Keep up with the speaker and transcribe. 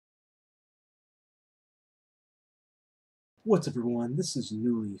What's up everyone, this is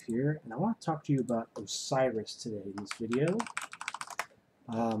Newleaf here, and I want to talk to you about Osiris today in this video.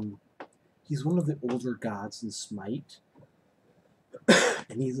 Um, he's one of the older gods in Smite,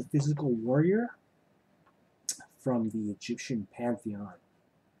 and he's a physical warrior from the Egyptian pantheon.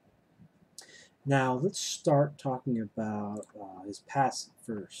 Now let's start talking about his passive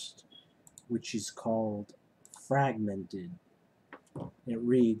first, which is called Fragmented. It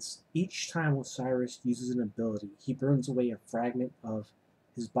reads, each time Osiris uses an ability, he burns away a fragment of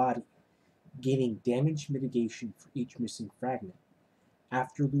his body, gaining damage mitigation for each missing fragment.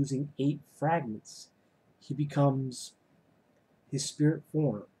 After losing 8 fragments, he becomes his spirit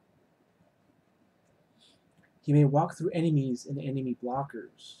form. He may walk through enemies and enemy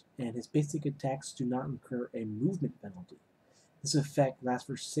blockers, and his basic attacks do not incur a movement penalty. This effect lasts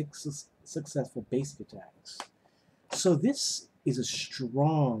for 6 successful basic attacks. So this is a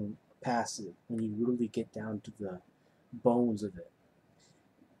strong passive when you really get down to the bones of it.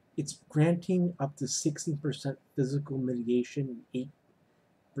 It's granting up to 16% physical mitigation and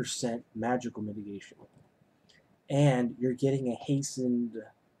 8% magical mitigation, and you're getting a hastened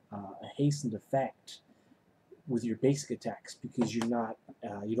effect with your basic attacks because you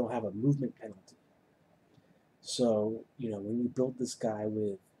don't have a movement penalty. So when you build this guy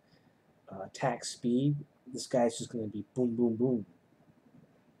with attack speed, this guy's just going to be boom, boom, boom.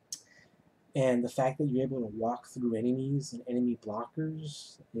 And the fact that you're able to walk through enemies and enemy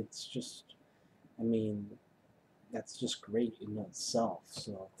blockers, it's just, I mean, that's just great in itself.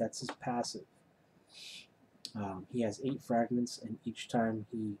 So that's his passive. He has 8 fragments, and each time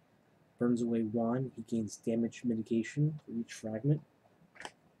he burns away 1, he gains damage mitigation for each fragment.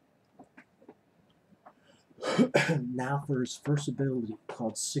 Now for his first ability,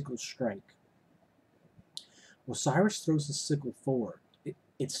 called Sickle Strike. Osiris throws his sickle forward.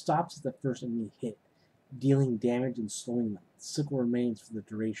 It stops at the first enemy hit, dealing damage and slowing them. The sickle remains for the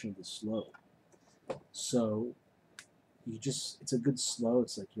duration of the slow. So it's a good slow.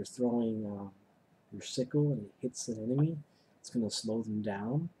 It's like you're throwing your sickle and it hits an enemy. It's going to slow them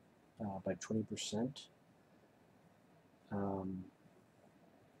down by 20%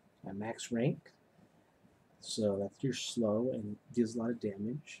 at max rank. So that's your slow, and it deals a lot of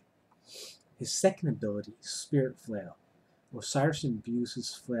damage. His second ability, Spirit Flail. Osiris imbues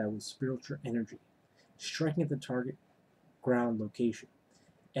his flail with spiritual energy, striking at the target ground location.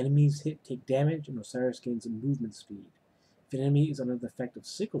 Enemies hit take damage, and Osiris gains a movement speed. If an enemy is under the effect of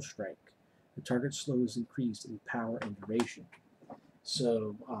Sickle Strike, the target slow is increased in power and duration.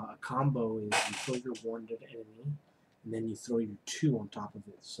 So a combo is you throw your 1 to the enemy, and then you throw your 2 on top of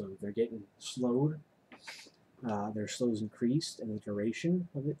it. So they're getting slowed. Their slow is increased, and the duration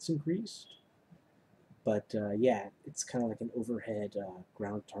of it's increased. But yeah, it's kind of like an overhead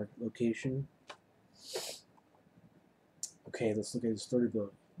ground target location. Okay, let's look at his third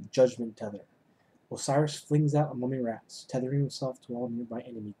ability, Judgment Tether. Osiris flings out a mummy rats, tethering himself to all nearby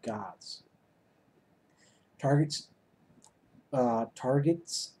enemy gods. Targets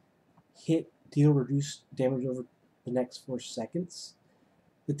hit deal reduced damage over the next 4 seconds.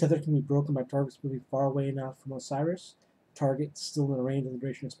 The tether can be broken by targets moving far away enough from Osiris. Targets still in the range of the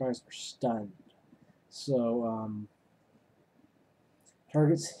duration of Osiris are stunned. So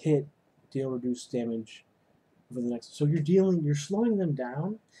targets hit deal reduced damage over the next. So you're slowing them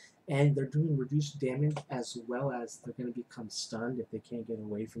down, and they're doing reduced damage as well as they're going to become stunned if they can't get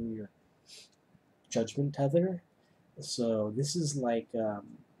away from your Judgment Tether. So this is like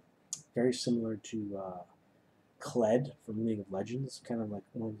very similar to Kled from League of Legends, kind of like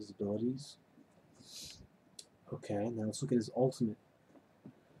one of his abilities. Okay, now let's look at his ultimate,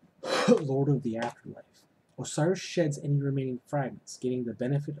 Lord of the Afterlife. Osiris sheds any remaining fragments, gaining the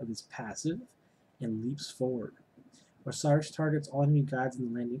benefit of his passive, and leaps forward. Osiris targets all enemy gods in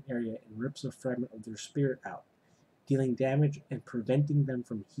the landing area and rips a fragment of their spirit out, dealing damage and preventing them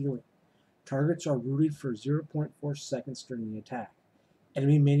from healing. Targets are rooted for 0.4 seconds during the attack.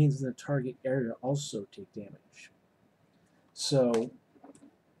 Enemy minions in the target area also take damage. So,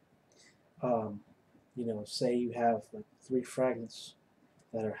 say you have like 3 fragments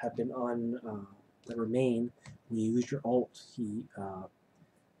that have been that remain. When you use your ult, he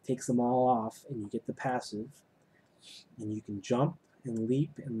takes them all off, and you get the passive. And you can jump and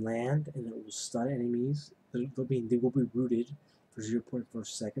leap and land, and it will stun enemies. They will be rooted for 0.4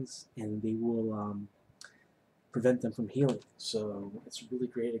 seconds, and they will prevent them from healing. So it's really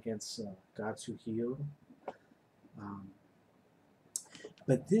great against gods who heal.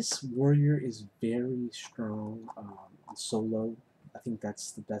 But this warrior is very strong solo. I think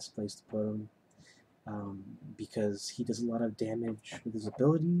that's the best place to put him because he does a lot of damage with his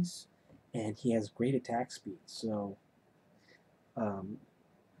abilities, and he has great attack speed. So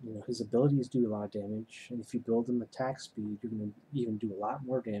You know, his abilities do a lot of damage, and if you build him attack speed, you're going to even do a lot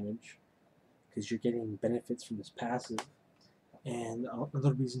more damage because you're getting benefits from his passive. And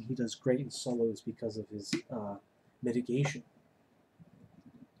another reason he does great in solo is because of his mitigation.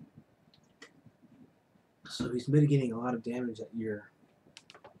 So he's mitigating a lot of damage that you're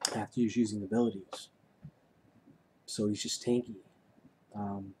after he's using abilities. So he's just tanky.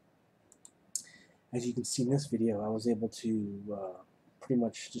 As you can see in this video, I was able to pretty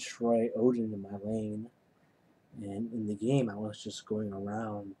much destroy Odin in my lane. And in the game, I was just going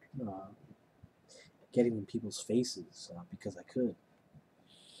around getting in people's faces because I could.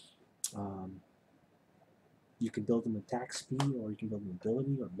 You can build them attack speed, or you can build them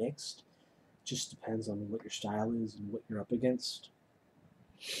ability, or mixed. Just depends on what your style is and what you're up against.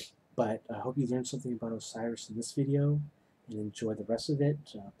 But I hope you learned something about Osiris in this video and enjoy the rest of it.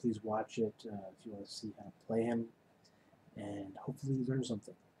 Please watch it if you want to see how to play him, and hopefully you learn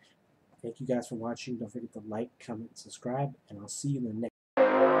something. Thank you guys for watching. Don't forget to like, comment, and subscribe, and I'll see you in the next